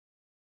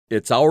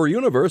It's Our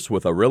Universe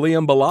with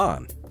Aurelian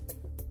Balan.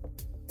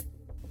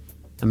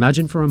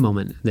 Imagine for a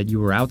moment that you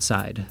were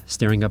outside,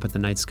 staring up at the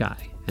night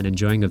sky and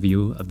enjoying a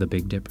view of the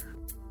Big Dipper.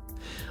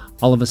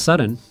 All of a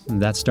sudden,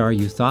 that star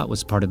you thought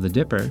was part of the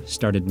Dipper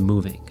started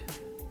moving.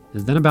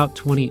 Then about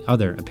 20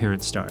 other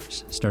apparent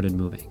stars started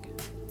moving.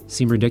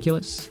 Seem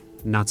ridiculous?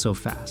 Not so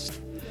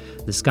fast.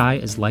 The sky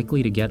is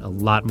likely to get a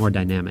lot more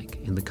dynamic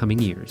in the coming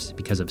years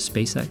because of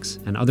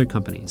SpaceX and other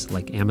companies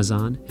like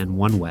Amazon and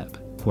OneWeb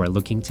who are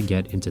looking to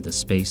get into the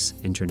space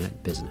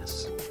internet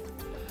business.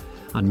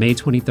 On May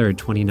 23,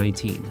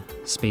 2019,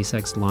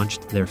 SpaceX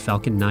launched their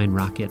Falcon 9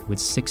 rocket with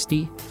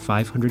 60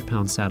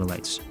 500-pound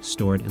satellites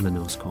stored in the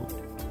nose cone.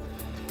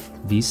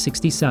 These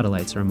 60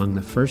 satellites are among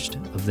the first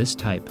of this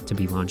type to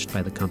be launched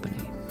by the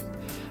company.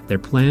 Their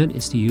plan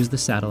is to use the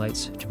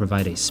satellites to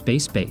provide a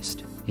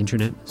space-based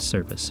internet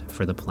service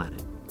for the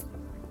planet.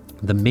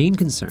 The main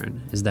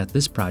concern is that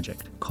this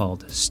project,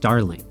 called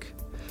Starlink,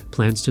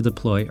 plans to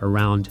deploy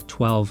around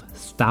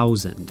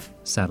 12,000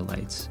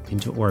 satellites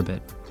into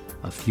orbit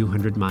a few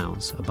hundred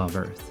miles above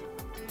Earth.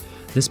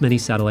 This many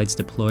satellites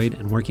deployed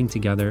and working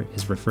together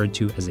is referred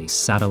to as a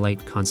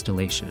satellite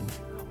constellation,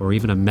 or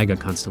even a mega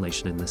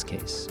constellation in this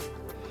case.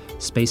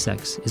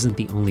 SpaceX isn't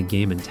the only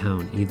game in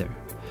town either.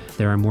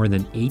 There are more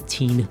than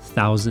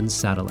 18,000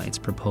 satellites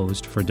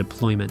proposed for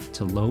deployment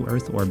to low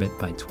Earth orbit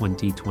by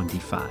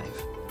 2025.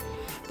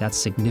 That's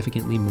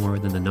significantly more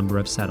than the number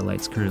of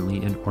satellites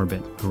currently in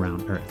orbit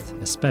around Earth,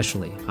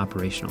 especially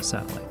operational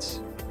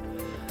satellites.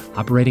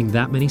 Operating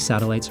that many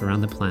satellites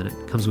around the planet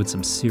comes with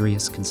some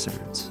serious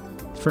concerns.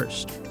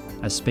 First,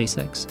 as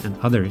SpaceX and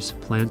others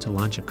plan to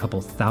launch a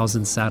couple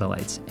thousand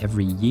satellites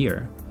every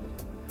year,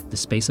 the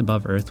space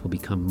above Earth will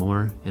become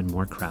more and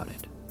more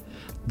crowded.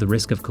 The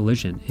risk of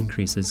collision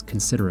increases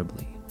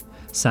considerably.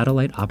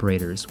 Satellite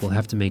operators will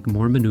have to make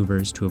more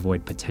maneuvers to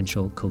avoid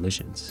potential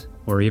collisions.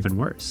 Or even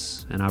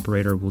worse, an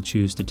operator will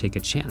choose to take a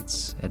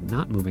chance at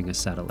not moving a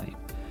satellite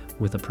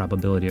with a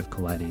probability of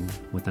colliding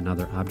with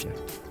another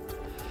object.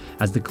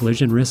 As the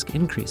collision risk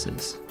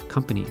increases,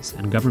 companies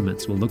and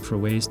governments will look for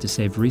ways to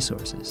save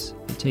resources.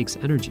 It takes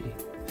energy,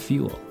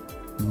 fuel,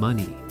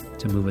 money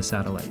to move a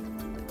satellite.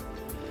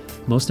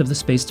 Most of the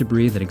space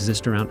debris that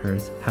exists around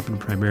Earth happened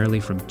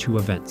primarily from two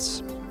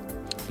events.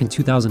 In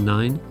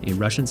 2009, a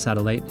Russian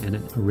satellite and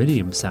an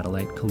Iridium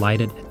satellite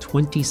collided at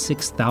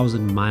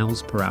 26,000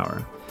 miles per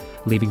hour,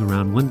 leaving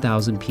around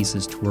 1,000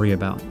 pieces to worry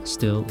about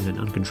still in an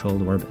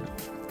uncontrolled orbit.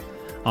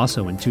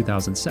 Also in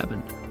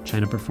 2007,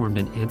 China performed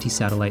an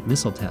anti-satellite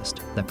missile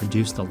test that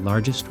produced the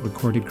largest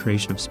recorded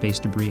creation of space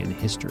debris in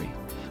history,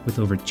 with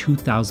over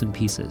 2,000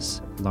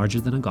 pieces,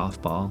 larger than a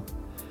golf ball,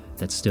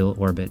 that still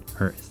orbit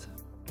Earth,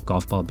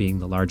 golf ball being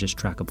the largest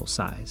trackable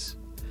size.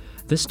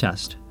 This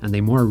test, and a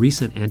more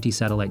recent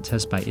anti-satellite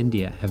test by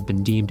India, have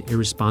been deemed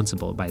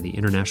irresponsible by the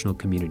international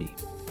community.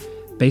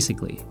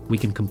 Basically, we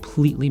can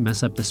completely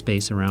mess up the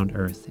space around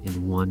Earth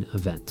in one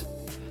event.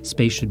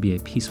 Space should be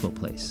a peaceful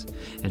place,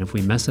 and if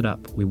we mess it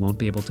up, we won't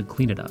be able to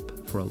clean it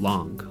up for a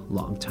long,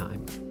 long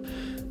time.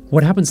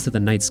 What happens to the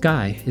night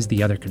sky is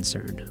the other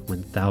concern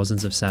when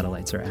thousands of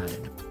satellites are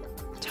added.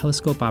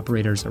 Telescope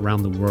operators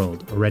around the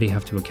world already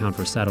have to account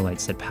for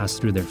satellites that pass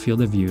through their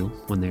field of view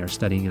when they are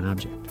studying an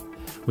object.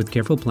 With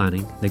careful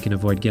planning, they can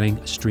avoid getting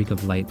a streak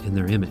of light in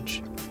their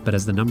image. But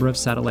as the number of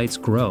satellites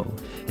grow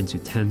into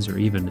tens or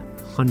even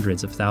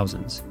hundreds of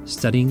thousands,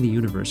 studying the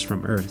universe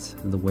from Earth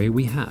the way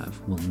we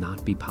have will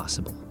not be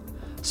possible.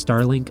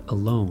 Starlink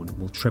alone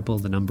will triple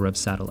the number of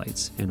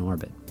satellites in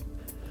orbit.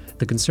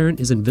 The concern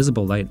is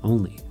invisible light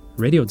only.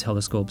 Radio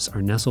telescopes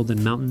are nestled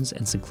in mountains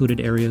and secluded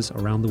areas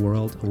around the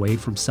world away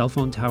from cell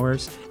phone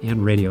towers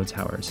and radio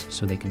towers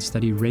so they can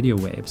study radio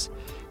waves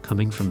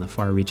coming from the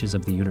far reaches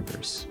of the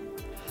universe.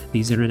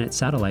 These internet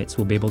satellites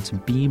will be able to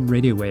beam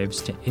radio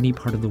waves to any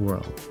part of the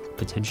world,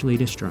 potentially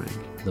destroying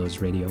those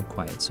radio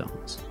quiet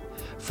zones.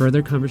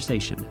 Further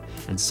conversation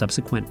and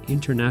subsequent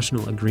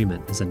international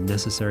agreement is a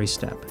necessary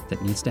step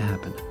that needs to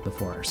happen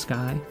before our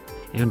sky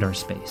and our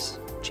space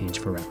change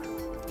forever.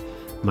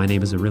 My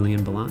name is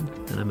Aurelian Balan,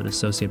 and I'm an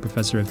associate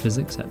professor of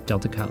physics at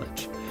Delta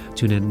College.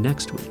 Tune in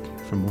next week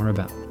for more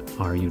about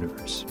our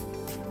universe.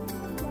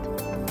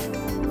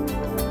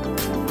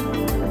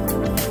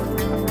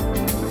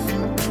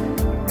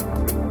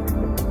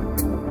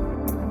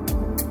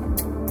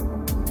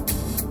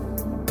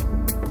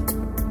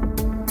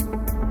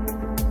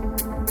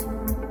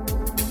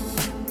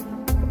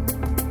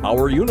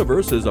 Our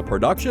Universe is a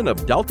production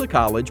of Delta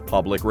College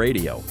Public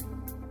Radio.